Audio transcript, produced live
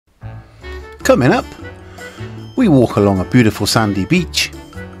Coming up, we walk along a beautiful sandy beach,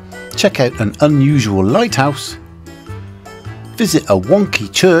 check out an unusual lighthouse, visit a wonky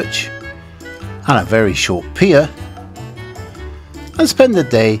church and a very short pier, and spend the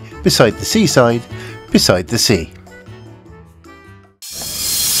day beside the seaside, beside the sea.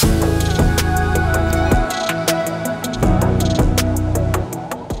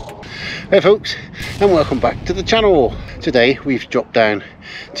 Hey folks, and welcome back to the channel. Today we've dropped down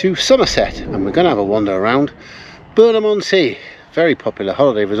to Somerset and we're going to have a wander around Burnham on Sea, very popular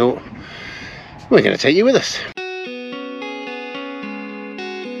holiday resort. We're going to take you with us.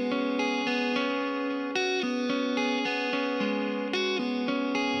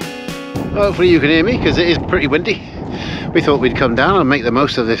 Hopefully you can hear me because it is pretty windy. We thought we'd come down and make the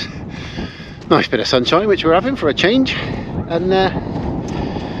most of this nice bit of sunshine which we're having for a change, and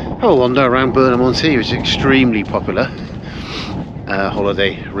have a wander around Burnham on Sea, which is extremely popular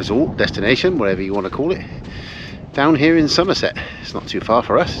holiday resort, destination, whatever you want to call it, down here in Somerset. It's not too far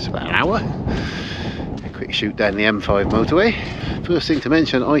for us, it's about an hour. A quick shoot down the M5 motorway. First thing to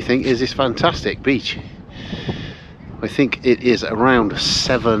mention, I think, is this fantastic beach. I think it is around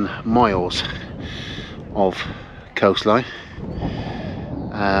 7 miles of coastline,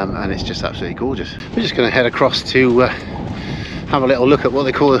 and it's just absolutely gorgeous. We're just going to head across to have a little look at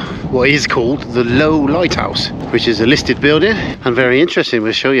what is called the Low Lighthouse, which is a listed building and very interesting.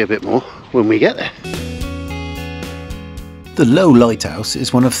 We'll show you a bit more when we get there. The Low Lighthouse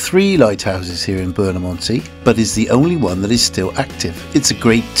is one of 3 lighthouses here in Burnham on Sea, but is the only one that is still active. It's a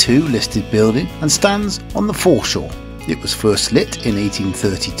Grade 2 listed building and stands on the foreshore. It was first lit in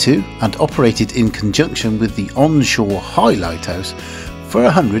 1832 and operated in conjunction with the onshore High Lighthouse for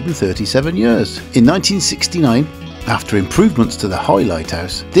 137 years. In 1969, after improvements to the High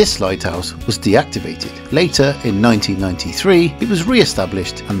Lighthouse, this lighthouse was deactivated. Later, in 1993, it was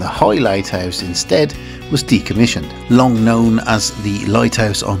re-established and the High Lighthouse instead was decommissioned. Long known as the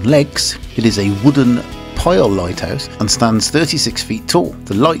Lighthouse on Legs, it is a wooden pile lighthouse and stands 36 feet tall,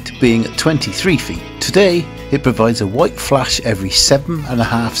 the light being 23 feet. Today, it provides a white flash every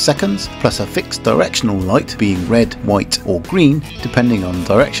 7.5 seconds, plus a fixed directional light being red, white or green depending on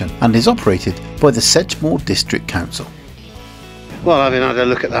direction, and is operated by the Sedgemoor District Council. Well, having had a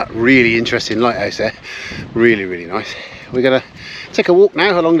look at that really interesting lighthouse there, really nice, we're going to take a walk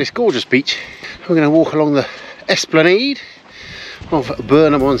now along this gorgeous beach. We're going to walk along the esplanade of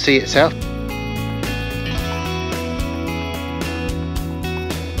Burnham on Sea itself.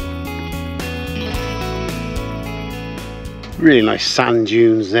 Really nice sand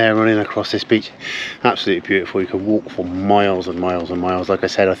dunes there running across this beach. Absolutely beautiful. You can walk for miles and miles and miles. Like I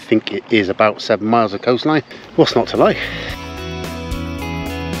said, I think it is about 7 miles of coastline. What's not to like?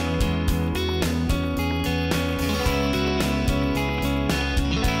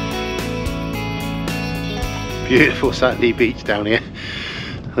 Beautiful sandy beach down here.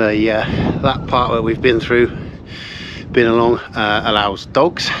 That part where we've been along allows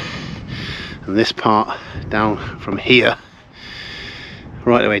dogs, and this part down from here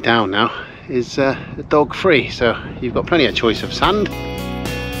right the way down now is dog free, so you've got plenty of choice of sand.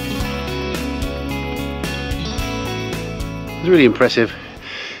 It's really impressive.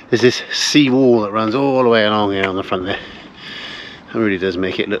 There's this sea wall that runs all the way along here on the front there. It really does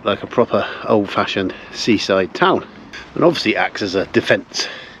make it look like a proper old-fashioned seaside town, and obviously acts as a defence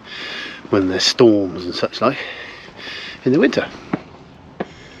when there's storms and such like in the winter.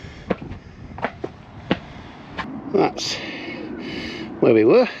 That's where we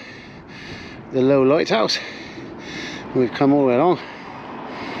were, the Low Lighthouse. We've come all the way along.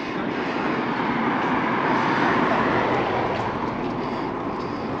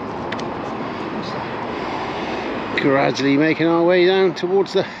 Gradually making our way down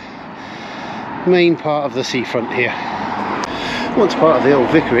towards the main part of the seafront here. Once part of the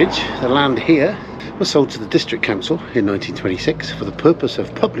old vicarage, the land here was sold to the District Council in 1926 for the purpose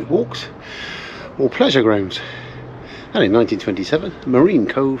of public walks or pleasure grounds. And in 1927, Marine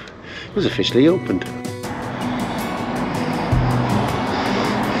Cove was officially opened.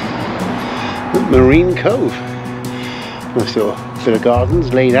 Marine Cove. Nice little bit of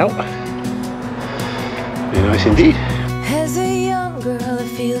gardens laid out. Very nice indeed. As a young girl, the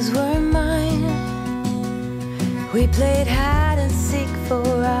fields were mine. We played hide and seek for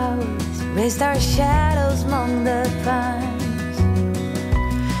hours, raised our shadows among the pines.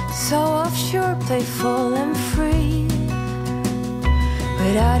 So offshore, playful and free,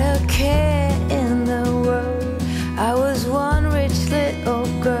 without a care in the world. I was one rich little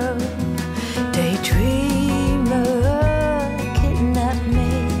girl, daydreamer, kidnap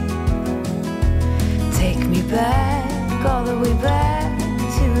me, take me back, all the way back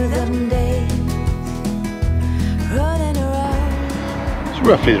to them days.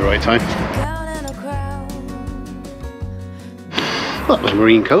 roughly the right time. Well, that was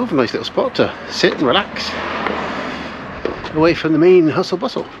Marine Cove, a nice little spot to sit and relax away from the main hustle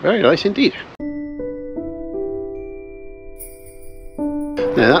bustle. Very nice indeed.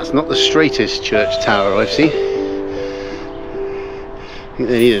 Now that's not the straightest church tower I've seen. I think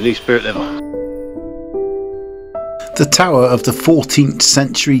they need a new spirit level. The tower of the 14th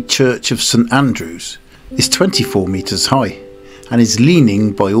century church of St Andrews is 24 metres high and is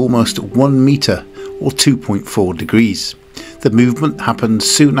leaning by almost 1 metre or 2.4 degrees. The movement happened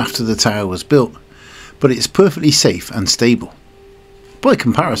soon after the tower was built, but it is perfectly safe and stable. By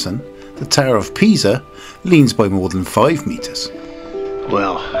comparison, the Tower of Pisa leans by more than 5 metres.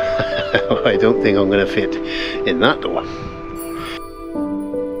 Well, I don't think I'm going to fit in that door.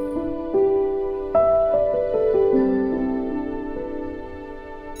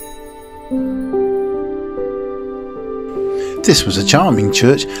 This was a charming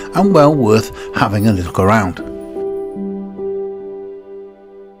church and well worth having a look around.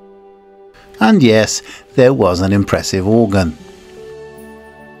 And yes, there was an impressive organ.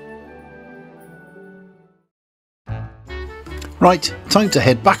 Right, time to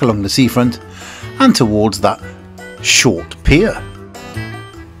head back along the seafront and towards that short pier.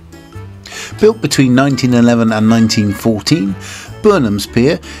 Built between 1911 and 1914, Burnham's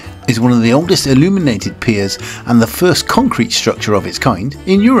Pier is one of the oldest illuminated piers and the first concrete structure of its kind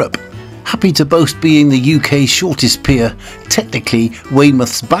in Europe. Happy to boast being the UK's shortest pier. Technically,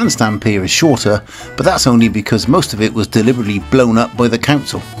 Weymouth's Bandstand Pier is shorter, but that's only because most of it was deliberately blown up by the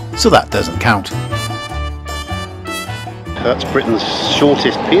council, so that doesn't count. That's Britain's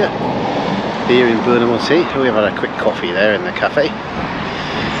shortest pier here in Burnham-on-Sea. We've had a quick coffee there in the cafe,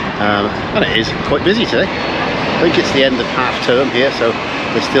 and it is quite busy today. I think it's the end of half term here, so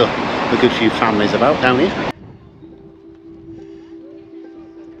there's still a good few families about down here.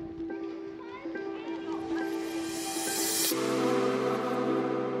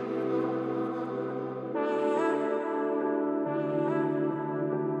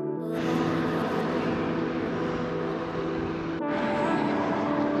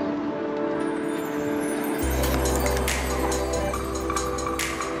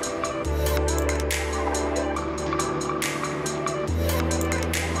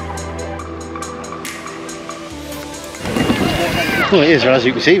 Well, it is, as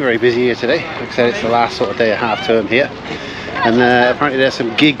you can see, very busy here today. Like I said, it's the last sort of day of half term here, and apparently there's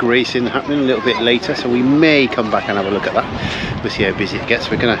some gig racing happening a little bit later, so we may come back and have a look at that. We'll see how busy it gets.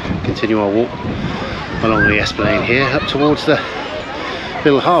 We're going to continue our walk along the Esplanade here up towards the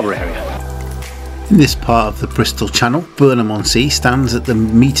little harbour area. In this part of the Bristol Channel, Burnham-on-Sea stands at the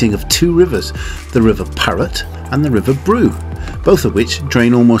meeting of two rivers, the River Parrett and the River Brew, both of which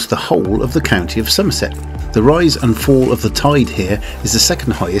drain almost the whole of the county of Somerset. The rise and fall of the tide here is the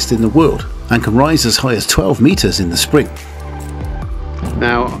second highest in the world and can rise as high as 12 metres in the spring.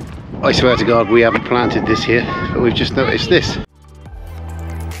 Now, I swear to God we haven't planted this here, but we've just noticed this.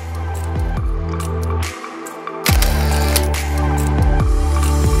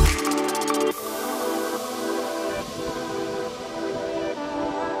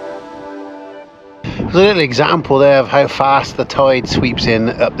 There's a little example there of how fast the tide sweeps in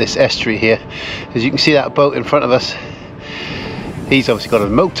up this estuary here. As you can see, that boat in front of us, he's obviously got a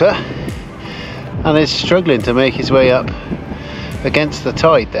motor and is struggling to make his way up against the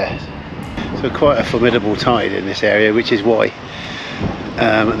tide there. So quite a formidable tide in this area, which is why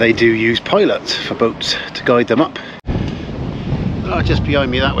they do use pilots for boats to guide them up. Just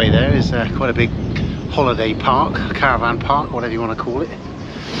behind me that way there is quite a big holiday park, caravan park, whatever you want to call it.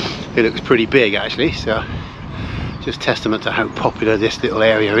 It looks pretty big actually, so just testament to how popular this little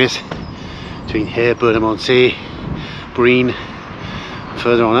area is. Between here, Burnham-on-Sea, Breen,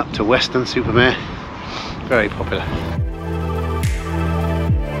 further on up to Weston, Supermare, very popular.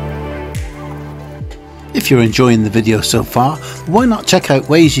 If you're enjoying the video so far, why not check out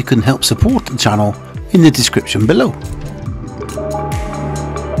ways you can help support the channel in the description below.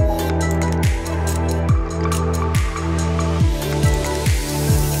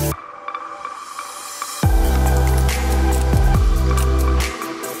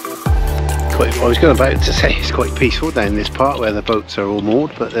 I was about to say it's quite peaceful down this part where the boats are all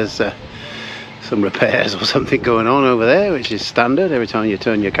moored, but there's some repairs or something going on over there, which is standard every time you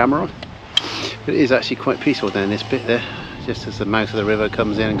turn your camera on. But it is actually quite peaceful down this bit there, just as the mouth of the river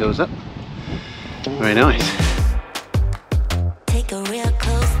comes in and goes up. Very nice. Take a real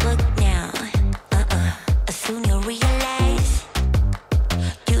close look now. Soon you'll realize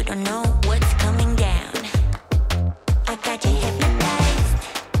you don't know what's coming down. I got you hypnotized.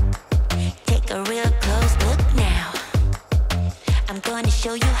 Take a real close look now. I'm going to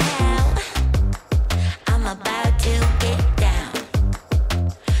show you how. I'm about to get down.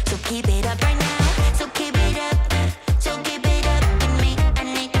 So keep it up right now. So keep it up. So keep it up with me. I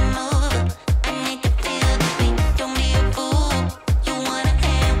need to move. I need to feel the beat. Don't be a fool. You wanna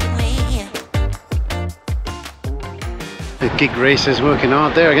hang with me. The gig racers working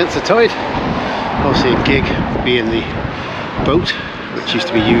hard there against the tide. Obviously a gig being the boat which used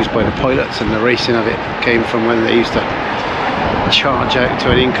to be used by the pilots, and the racing of it came from when they used to charge out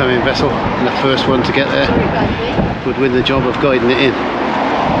to an incoming vessel, and the first one to get there would win the job of guiding it in,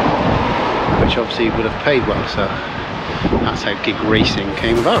 which obviously would have paid well. So that's how gig racing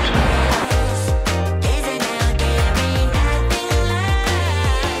came about.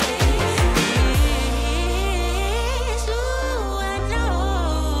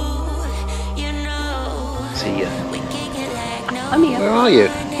 See ya. I'm here. Where are you?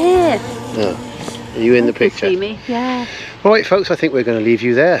 Here. Oh, are you in the picture? See me? Yeah. Right folks, I think we're going to leave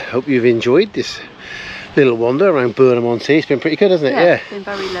you there. Hope you've enjoyed this little wander around Burnham on Sea. It's been pretty good, hasn't it? Yeah. It's been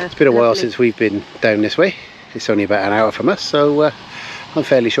very lovely. It's been a while since we've been down this way. It's only about an hour from us, so I'm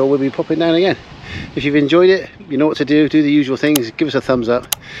fairly sure we'll be popping down again. If you've enjoyed it, you know what to do. Do the usual things. Give us a thumbs up,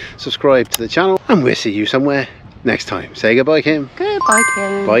 subscribe to the channel, and we'll see you somewhere next time. Say goodbye, Kim. Goodbye,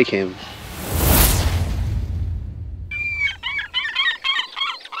 Kim. Bye, Kim.